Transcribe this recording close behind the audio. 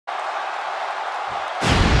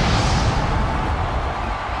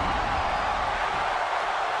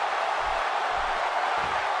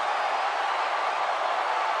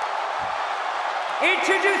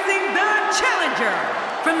Introducing the challenger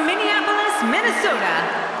from Minneapolis, Minnesota,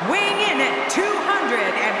 weighing in at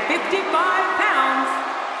 255 pounds,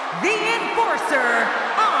 the Enforcer,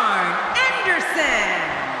 Arn Anderson.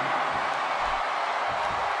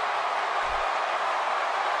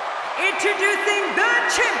 Introducing the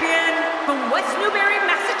champion from West Newbury,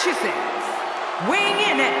 Massachusetts, weighing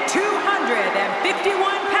in at 251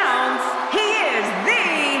 pounds, he is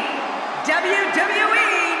the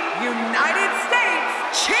WWE United States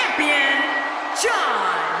Champion,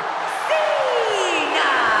 John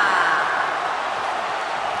Cena!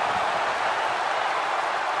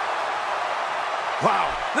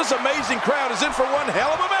 Wow, this amazing crowd is in for one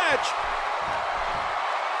hell of a match!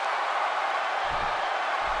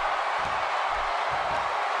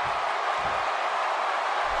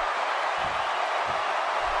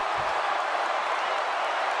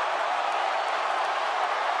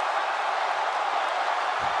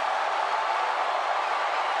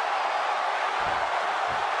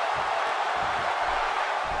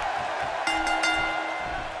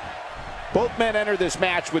 Both men enter this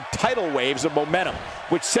match with tidal waves of momentum,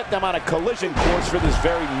 which set them on a collision course for this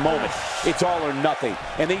very moment. It's all or nothing,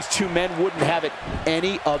 and these two men wouldn't have it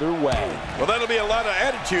any other way. Well, that'll be a lot of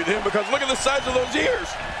attitude in, because look at the size of those ears.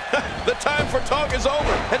 The time for talk is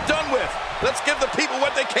over and done with. Let's give the people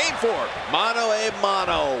what they came for. Mano a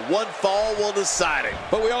mano. One fall will decide it.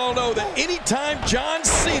 But we all know that anytime John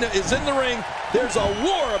Cena is in the ring, there's a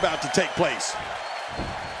war about to take place.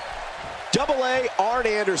 Double A, Arn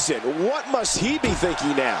Anderson. What must he be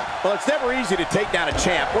thinking now? Well, it's never easy to take down a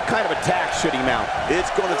champ. What kind of attack should he mount? It's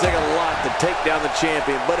going to take a lot to take down the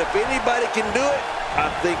champion, but if anybody can do it, I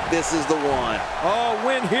think this is the one. A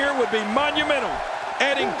win here would be monumental.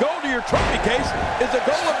 Adding gold to your trophy case is the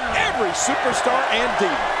goal of every superstar and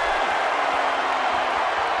diva.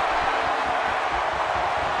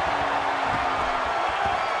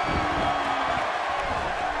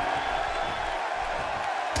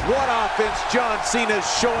 What offense John Cena is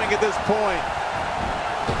showing at this point.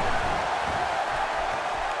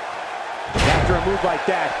 After a move like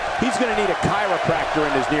that, he's going to need a chiropractor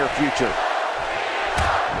in his near future.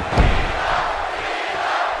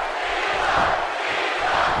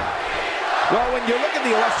 Well, when you look at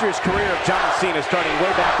the illustrious career of John Cena starting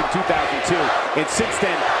way back in 2002, and since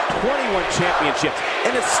then, 21 championships,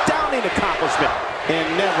 an astounding accomplishment, and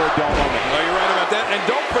never a dull moment. Well, you're right about that, and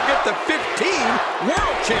don't forget the 15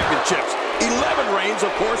 World Championships. 11 reigns,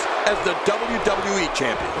 of course, as the WWE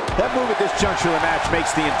Champion. That move at this juncture of the match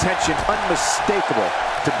makes the intention unmistakable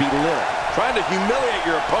to belittle. Trying to humiliate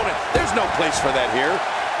your opponent, there's no place for that here.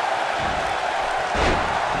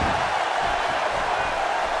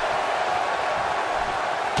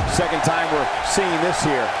 Second time we're seeing this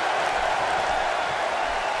here.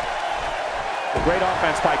 Great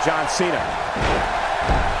offense by John Cena.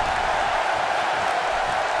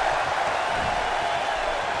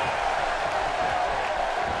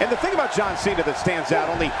 And the thing about John Cena that stands out,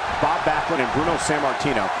 only Bob Backlund and Bruno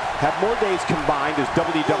Sammartino have more days combined as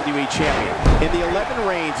WWE Champion. In the 11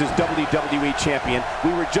 reigns as WWE Champion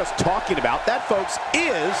we were just talking about, that, folks,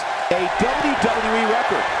 is a WWE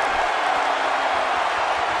record.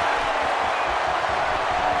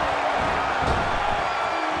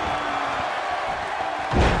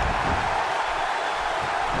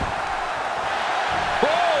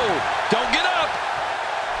 Don't get up.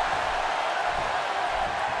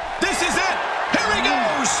 This is it. Here he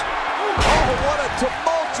goes. Oh, what a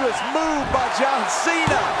tumultuous move by John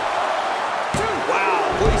Cena.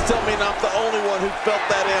 Wow, please tell me I'm the only one who felt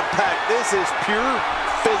that impact. This is pure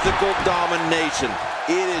physical domination.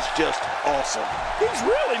 It is just awesome. He's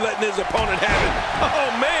really letting his opponent have it.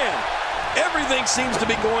 Oh, man. Everything seems to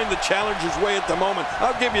be going the challenger's way at the moment.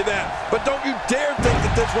 I'll give you that. But don't you dare think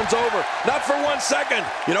that this one's over. Not for 1 second.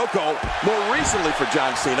 You know, Cole, more recently for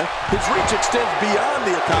John Cena, his reach extends beyond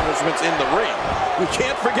the accomplishments in the ring. We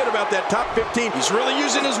can't forget about that top 15. He's really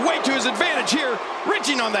using his weight to his advantage here,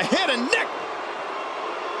 reaching on the head and neck.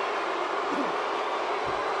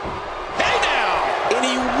 Hey now! And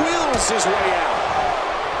he wills his way out.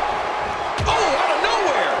 Oh, out of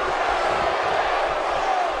nowhere!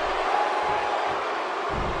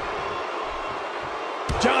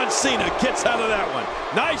 John Cena gets out of that one.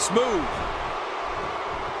 Nice move.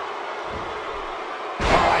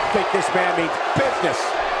 Oh, I think this man means business.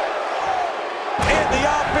 And the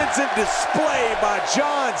offensive display by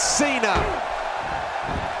John Cena.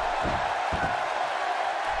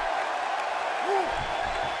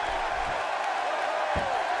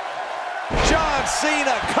 John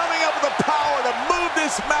Cena coming up with the power to move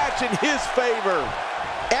this match in his favor.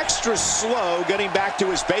 Extra slow getting back to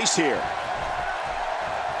his base here.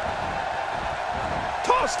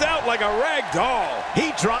 tossed out like a rag doll.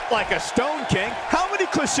 He dropped like a stone, King. How many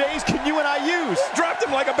cliches can you and I use? Dropped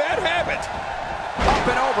him like a bad habit. Up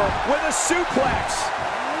and over with a suplex.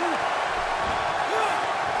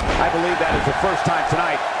 I believe that is the first time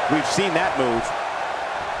tonight we've seen that move.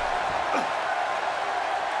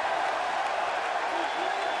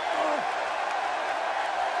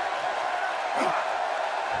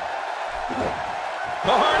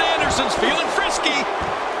 Arn Anderson's feeling frisky.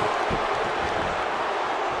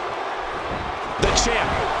 The champ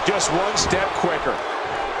just one step quicker.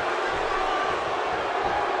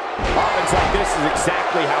 Offense like this is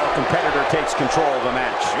exactly how a competitor takes control of a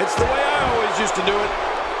match. It's the way I always used to do it.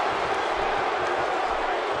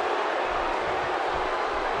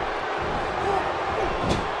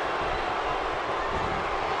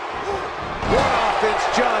 What offense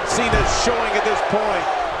John Cena's showing at this point.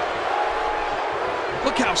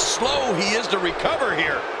 Look how slow he is to recover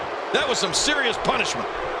here. That was some serious punishment.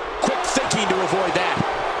 Quick thinking to avoid that.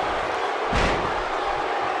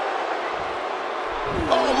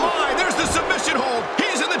 Oh my, there's the submission hold.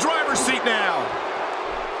 He's in the driver's seat now.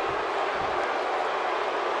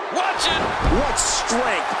 Watch it. What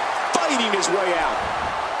strength, fighting his way out.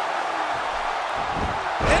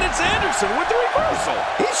 And it's Anderson with the reversal.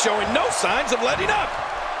 He's showing no signs of letting up.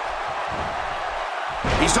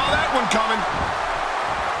 He saw that one coming.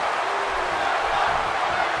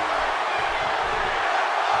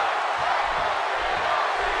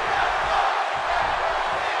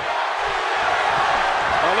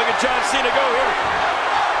 Oh, look at John Cena go here.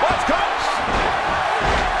 Watch comes.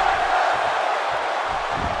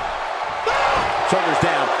 Shoulders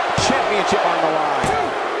down. Championship on the line.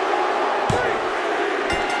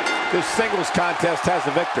 This singles contest has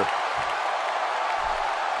the victor.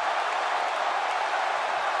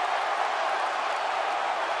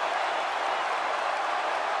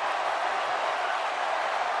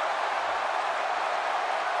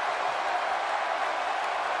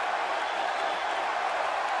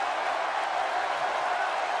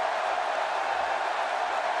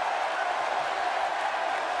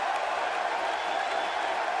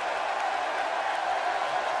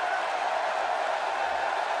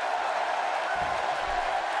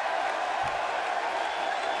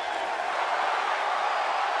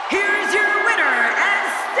 Here's your winner and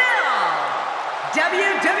still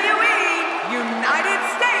WWE United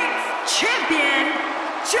States Champion,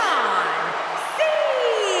 John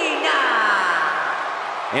Cena.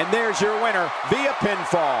 And there's your winner via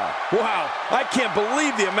pinfall. Wow, I can't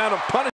believe the amount of punishment.